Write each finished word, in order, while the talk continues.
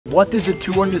What does a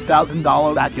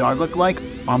 $200,000 backyard look like?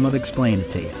 I'm gonna explain it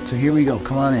to you. So here we go,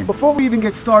 come on in. Before we even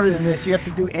get started in this, you have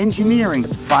to do engineering.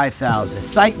 It's $5,000.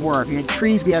 Site work, we had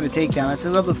trees we had to take down. That's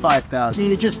another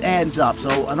 $5,000. It just adds up.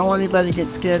 So I don't want anybody to get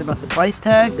scared about the price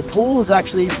tag. The pool is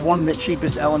actually one of the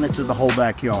cheapest elements of the whole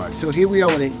backyard. So here we are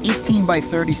with an 18 by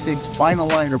 36 vinyl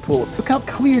liner pool. Look how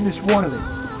clear this water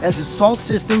is. It has a salt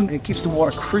system, and it keeps the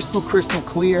water crystal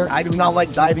clear. I do not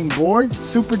like diving boards,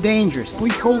 super dangerous. We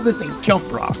call this a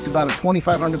jump rock. It's about a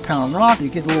 2,500 pound rock. You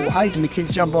get a little height and the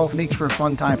kids jump off, makes for a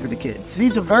fun time for the kids.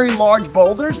 These are very large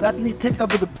boulders that can be picked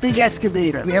up with a big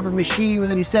excavator. We have a machine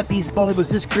where you set these boulders.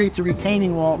 This creates a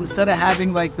retaining wall. Instead of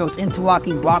having like those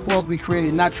interlocking block walls, we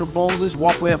created natural boulders,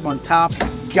 walkway up on top.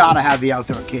 Gotta have the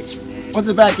outdoor kitchen. What's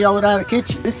the backyard without a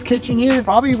kitchen? This kitchen here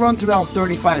probably runs around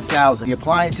 $35,000. The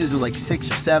appliances are like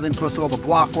 6 or 7, plus all the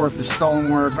block work, the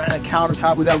stone work, right on the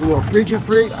countertop. We got a little fridge.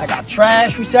 I got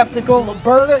trash receptacle, a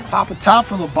burner, top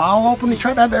for the bottle opener.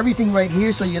 Try to have everything right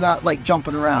here so you're not like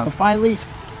jumping around. And finally,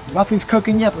 nothing's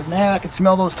cooking yet, but man, I can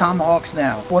smell those tomahawks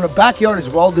now. When a backyard is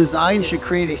well designed, it should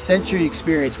create a sensory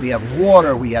experience. We have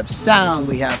water, we have sound,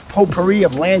 we have potpourri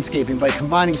of landscaping. By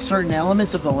combining certain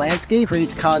elements of the landscape,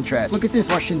 creates contrast. Look at this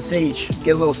Russian sage.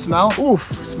 Get a little smell. Oof,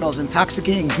 smells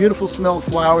intoxicating. Beautiful smell of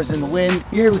flowers in the wind.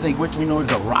 Here we think what we know is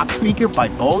a rock speaker by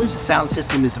Bose. The sound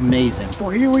system is amazing. So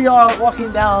here we are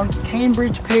walking down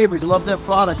Cambridge Pavers. Love their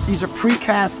products. These are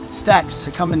precast steps.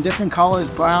 They come in different colors,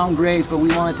 brown, grays, but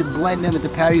we wanted to blend them with the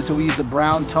patio, so we use the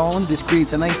brown tone. This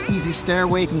creates a nice easy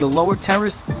stairway from the lower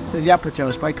terrace to the upper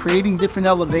terrace. By creating different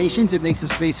elevations, it makes the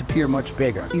space appear much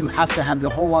bigger. You have to have the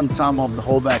whole ensemble of the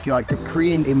whole backyard to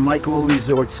create a micro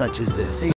resort such as this.